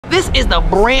This is the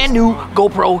brand new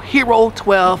GoPro Hero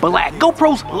 12 Black,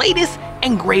 GoPro's latest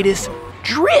and greatest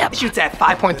drip. It shoots at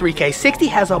 5.3K 60,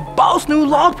 has a boss new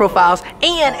log profiles,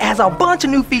 and has a bunch of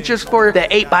new features for the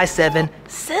 8x7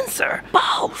 sensor.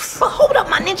 Boss. But hold up,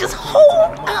 my ninjas,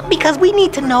 hold up, because we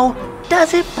need to know,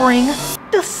 does it bring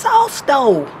the sauce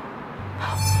though?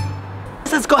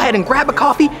 Let's go ahead and grab a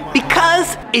coffee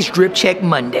because it's Drip Check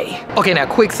Monday. Okay, now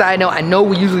quick side note, I know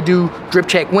we usually do Drip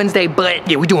Check Wednesday, but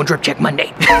yeah, we're doing Drip Check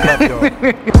Monday.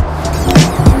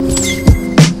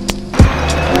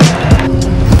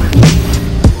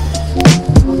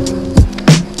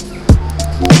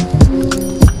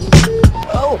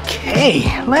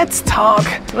 Okay, let's talk.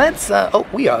 Oh,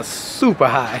 we are super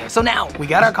high. So now we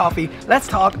got our coffee. Let's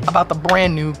talk about the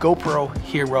brand new GoPro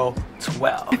Hero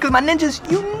 12. Because my ninjas,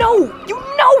 you know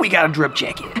we gotta drip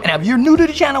check it. And if you're new to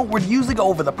the channel, we're usually go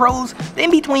over the pros, the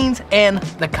in-betweens, and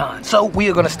the cons. So we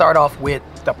are gonna start off with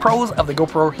the pros of the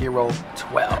GoPro Hero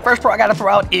 12. First pro I gotta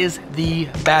throw out is the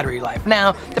battery life.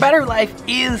 Now, the battery life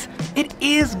is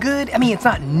good. I mean, it's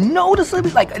not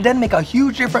noticeably, like, it doesn't make a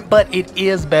huge difference, but it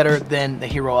is better than the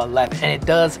Hero 11, and it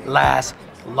does last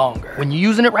longer. When you're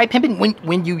using it right, pimping,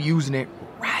 when you using it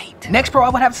right. Next pro I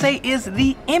would have to say is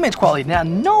the image quality. Now,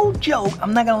 no joke,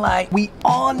 I'm not gonna lie, we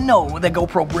all know that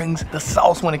GoPro brings the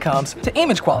sauce when it comes to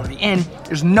image quality, and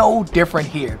there's no different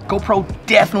here. GoPro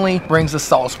definitely brings the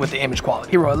sauce with the image quality.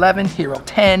 Hero 11, Hero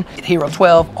 10, Hero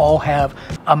 12 all have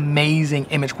amazing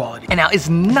image quality. And now it's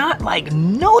not like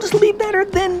noticeably better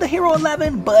than the Hero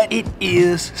 11, but it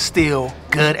is still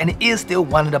good, and it is still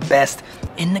one of the best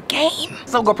in the game.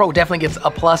 So GoPro definitely gets a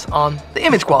plus on the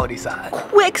image quality side.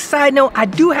 Quick side note, I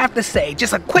do have to say,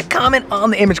 just a quick comment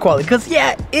on the image quality, because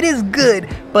yeah, it is good,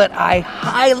 but I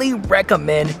highly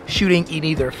recommend shooting in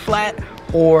either flat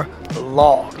or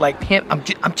log. Like, I'm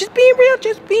just being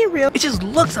real, It just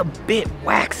looks a bit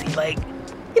waxy, like,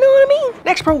 you know what I mean?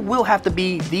 Next pro will have to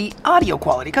be the audio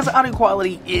quality, because the audio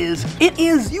quality is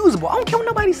usable. I don't care what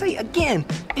nobody say. Again,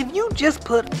 if you just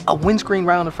put a windscreen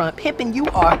right on the front, pimping, you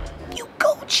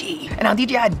Gucci. And now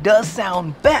DJI does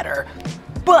sound better,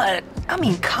 but I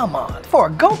mean, come on. For a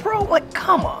GoPro, like,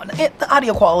 come on. The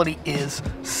audio quality is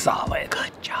solid.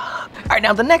 Good job. All right,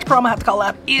 now the next pro I'm gonna have to call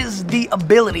out is the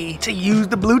ability to use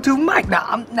the Bluetooth mic.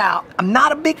 Now, I'm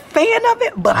not a big fan of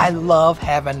it, but I love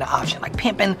having the option. Like,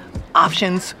 pimping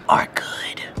options are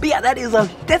good. But yeah,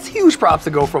 that's huge props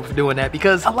to GoPro for doing that,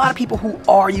 because a lot of people who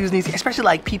are using these, especially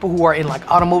like people who are in like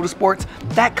automotive sports,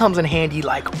 that comes in handy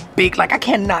like big. Like, I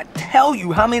cannot tell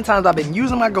you how many times I've been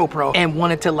using my GoPro and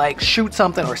wanted to like shoot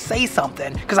something or say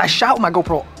something, because I shout with my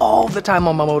GoPro all the time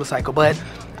on my motorcycle, but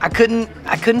I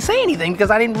couldn't say anything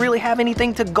because I didn't really have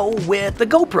anything to go with the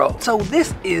GoPro. So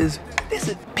this is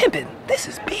pimping. This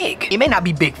is big. It may not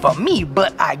be big for me,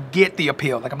 but I get the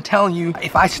appeal. Like, I'm telling you,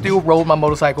 if I still rode my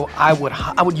motorcycle, I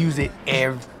would use it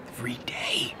every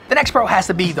day. The next pro has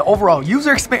to be the overall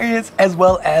user experience as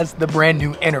well as the brand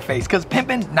new interface, because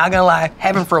pimping, not gonna lie,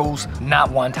 haven't froze not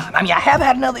one time. I mean, I have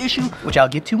had another issue, which I'll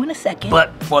get to in a second,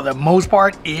 but for the most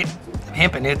part,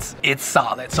 pimping, it's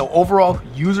solid. So overall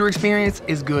user experience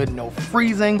is good. No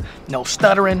freezing, no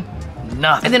stuttering,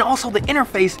 nothing. And then also the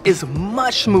interface is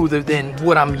much smoother than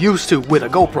what I'm used to with a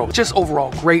GoPro. Just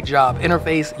overall great job.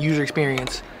 Interface, user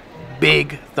experience,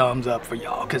 big thumbs up for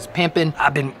y'all, because pimping,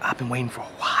 I've been waiting for a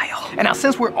while. And now,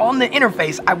 since we're on the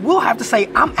interface, I will have to say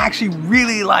I'm actually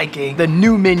really liking the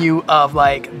new menu of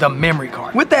like the memory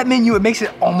card. With that menu, it makes it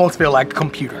almost feel like a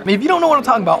computer. I mean, if you don't know what I'm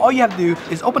talking about, all you have to do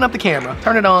is open up the camera,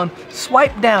 turn it on,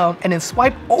 swipe down, and then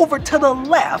swipe over to the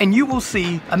left, and you will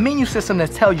see a menu system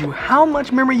that tells you how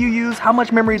much memory you use, how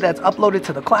much memory that's uploaded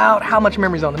to the cloud, how much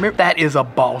memory is on the memory. That is a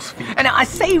boss feature. And now I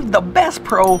saved the best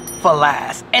pro for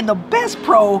last, and the best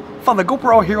pro for the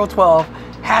GoPro Hero 12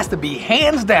 has to be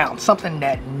hands down something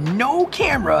that no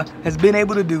camera has been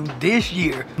able to do this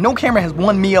year. No camera has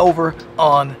won me over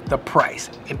on the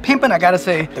price. And pimping, I gotta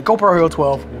say, the GoPro Hero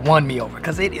 12 won me over,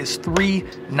 because it is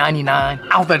 $399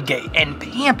 out the gate. And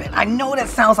pimping, I know that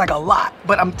sounds like a lot,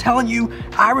 but I'm telling you,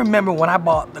 I remember when I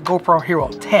bought the GoPro Hero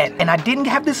 10 and I didn't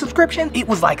have this subscription, it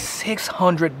was like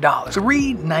 $600.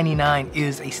 $399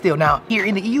 is a steal. Now, here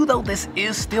in the EU though, this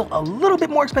is still a little bit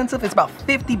more expensive. It's about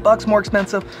 50 bucks more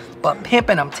expensive, but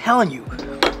pimping, I'm telling you,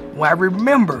 when I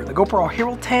remember the GoPro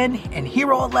Hero 10 and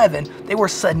Hero 11, they were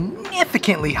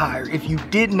significantly higher if you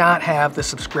did not have the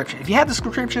subscription. If you have the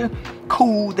subscription,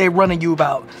 cool, they're running you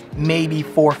about maybe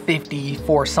 $450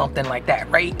 for something like that,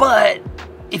 right? But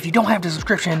if you don't have the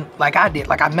subscription, like I did,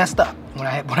 like I messed up. When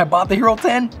I bought the Hero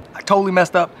 10, I totally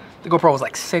messed up. The GoPro was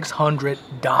like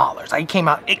 $600. Like, it came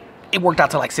out, it worked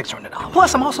out to like $600.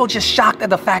 Plus, I'm also just shocked at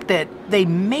the fact that they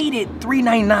made it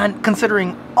 $399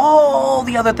 considering all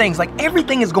the other things. Like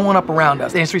everything is going up around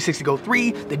us. The Insta360 Go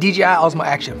 3, the DJI Osmo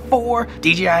Action 4,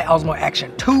 DJI Osmo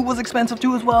Action 2 was expensive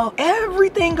too as well.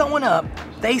 Everything going up.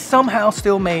 They somehow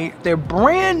still made their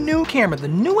brand new camera, the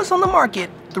newest on the market,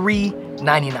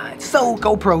 $399. So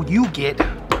GoPro, you get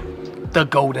the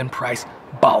Golden Price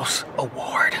Boss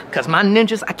Award. Cause my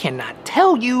ninjas, I cannot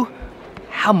tell you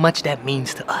how much that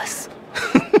means to us.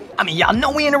 I mean, y'all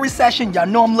know we in a recession, y'all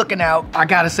know I'm looking out. I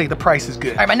gotta say the price is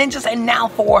good. All right, my ninjas, and now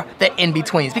for the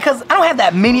in-betweens, because I don't have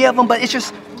that many of them, but it's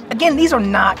just, again, these are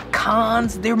not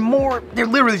cons. They're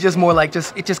literally just more like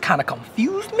it just kind of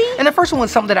confused me. And the first one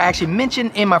was something that I actually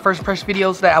mentioned in my first impression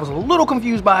videos that I was a little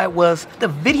confused by, was the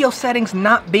video settings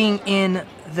not being in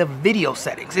the video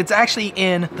settings. It's actually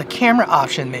in the camera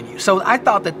option menu. So I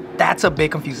thought that that's a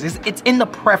bit confusing. It's in the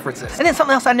preferences. And then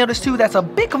something else I noticed too that's a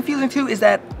bit confusing too is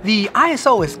that the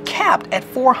ISO is capped at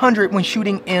 400 when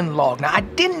shooting in log. Now I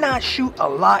did not shoot a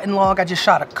lot in log. I just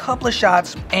shot a couple of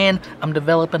shots and I'm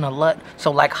developing a LUT. So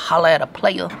like holla at a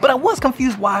player. But I was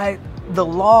confused why the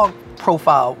log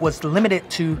profile was limited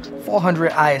to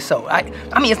 400 ISO.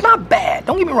 I mean, it's not bad,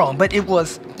 don't get me wrong, but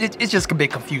it's just a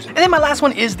bit confusing. And then my last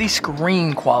one is the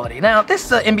screen quality. Now, this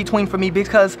is an in-between for me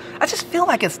because I just feel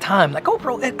like it's time. Like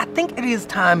GoPro, I think it is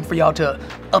time for y'all to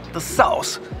up the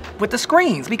sauce with the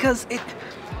screens because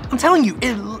I'm telling you,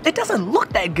 it doesn't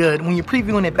look that good when you're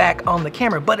previewing it back on the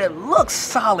camera, but it looks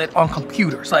solid on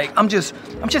computers. Like, I'm just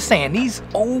saying, these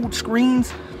old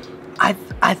screens, I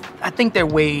think they're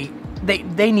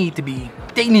they need to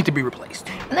be replaced.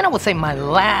 And then I would say my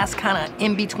last kind of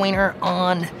in-betweener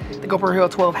on the GoPro Hero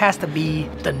 12 has to be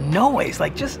the noise.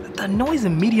 Like just the noise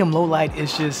in medium low light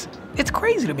is just, it's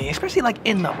crazy to me, especially like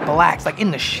in the blacks, like in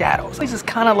the shadows. It's just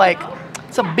kind of like,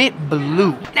 it's a bit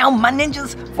blue. Now my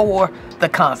ninjas for the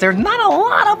cons. There's not a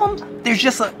lot of them.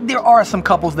 There are some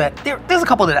couples that, there's a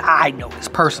couple that I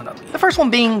noticed personally. The first one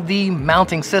being the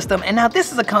mounting system. And now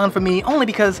this is a con for me only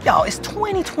because, y'all, it's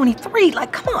 2023.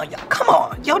 Like, come on, y'all, come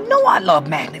on. Y'all know I love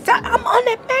magnets. I'm on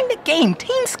that magnet game.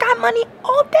 Team Sky Money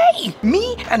all day.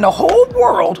 Me and the whole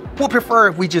world would prefer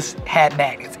if we just had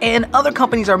magnets. And other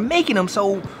companies are making them,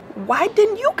 so why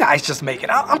didn't you guys just make it?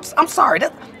 I'm sorry,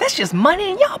 that's just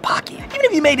money in y'all pocket. Even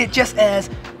if you made it just as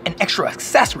an extra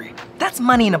accessory, that's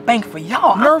money in the bank for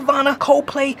y'all. Nirvana,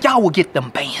 Coldplay, y'all will get them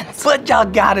bands. But y'all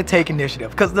gotta take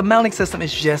initiative because the mounting system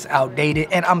is just outdated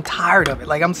and I'm tired of it.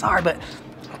 Like, I'm sorry, but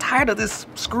I'm tired of this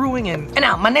screwing and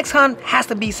now my next con has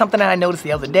to be something that I noticed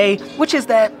the other day, which is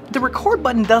that the record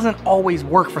button doesn't always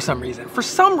work for some reason. For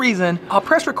some reason, I'll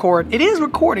press record, it is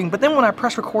recording, but then when I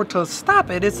press record to stop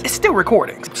it, it's still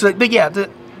recording. So, but yeah,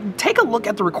 take a look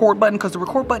at the record button because the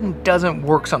record button doesn't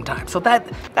work sometimes. So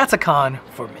that's a con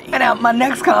for me. And now my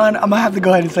next con, I'm gonna have to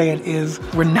go ahead and say it, is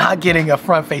we're not getting a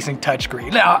front-facing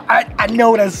touchscreen. Now, I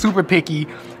know that's super picky,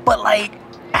 but like,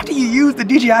 after you use the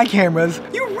DJI cameras,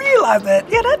 you realize that,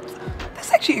 yeah,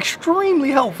 that's actually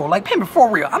extremely helpful. Like, man, for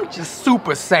real, I'm just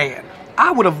super saying,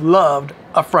 I would have loved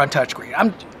a front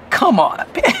touchscreen. Come on.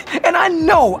 And I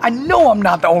know I'm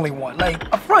not the only one. Like,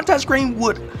 a front touchscreen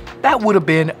would have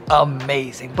been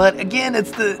amazing. But again,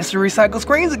 it's the recycled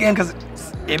screens again, because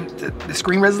the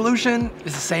screen resolution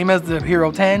is the same as the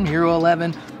Hero 10, Hero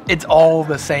 11. It's all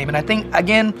the same. And I think,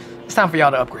 again, it's time for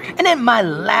y'all to upgrade. And then my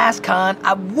last con,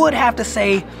 I would have to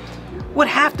say, would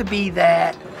have to be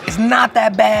that it's not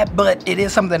that bad, but it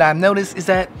is something that I've noticed, is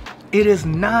that it's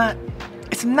not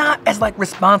as like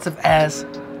responsive as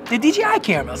the DJI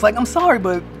cameras. Like, I'm sorry,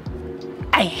 but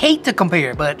I hate to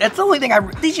compare, but that's the only thing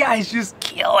DJI is just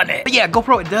killing it. But yeah,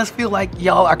 GoPro, it does feel like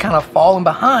y'all are kind of falling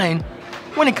behind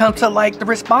when it comes to like the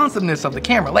responsiveness of the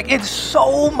camera. Like, it's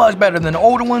so much better than the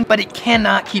older one, but it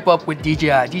cannot keep up with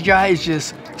DJI. DJI is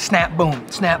just snap, boom,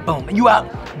 and you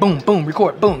out, boom, boom,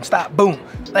 record, boom, stop, boom.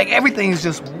 Like, everything is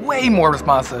just way more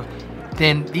responsive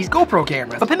than these GoPro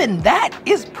cameras. But then that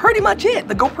is pretty much it.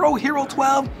 The GoPro Hero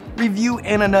 12 review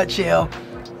in a nutshell.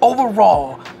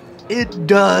 Overall, it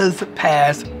does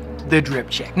pass the drip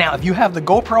check. Now, if you have the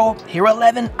GoPro Hero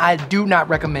 11, I do not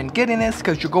recommend getting this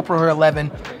because your GoPro Hero 11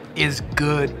 is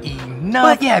good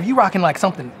enough. But yeah, if you're rocking like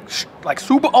something like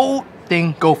super old,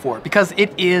 then go for it because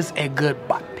it is a good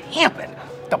buy. Pimping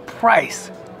the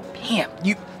price, pimp.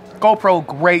 GoPro,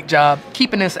 great job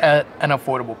keeping this at an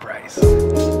affordable price.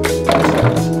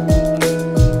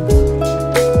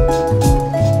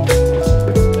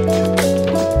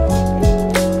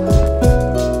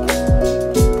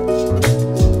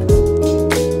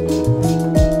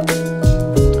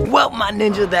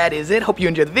 ninja, that is it. Hope you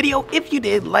enjoyed the video. If you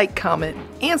did, like, comment,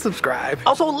 and subscribe.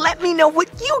 Also, let me know what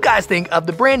you guys think of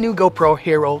the brand new GoPro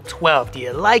Hero 12. Do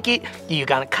you like it? Do you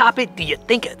gonna cop it? Do you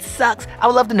think it sucks? I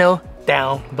would love to know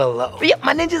down below. But yep,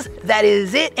 my ninjas, that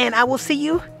is it, and I will see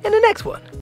you in the next one.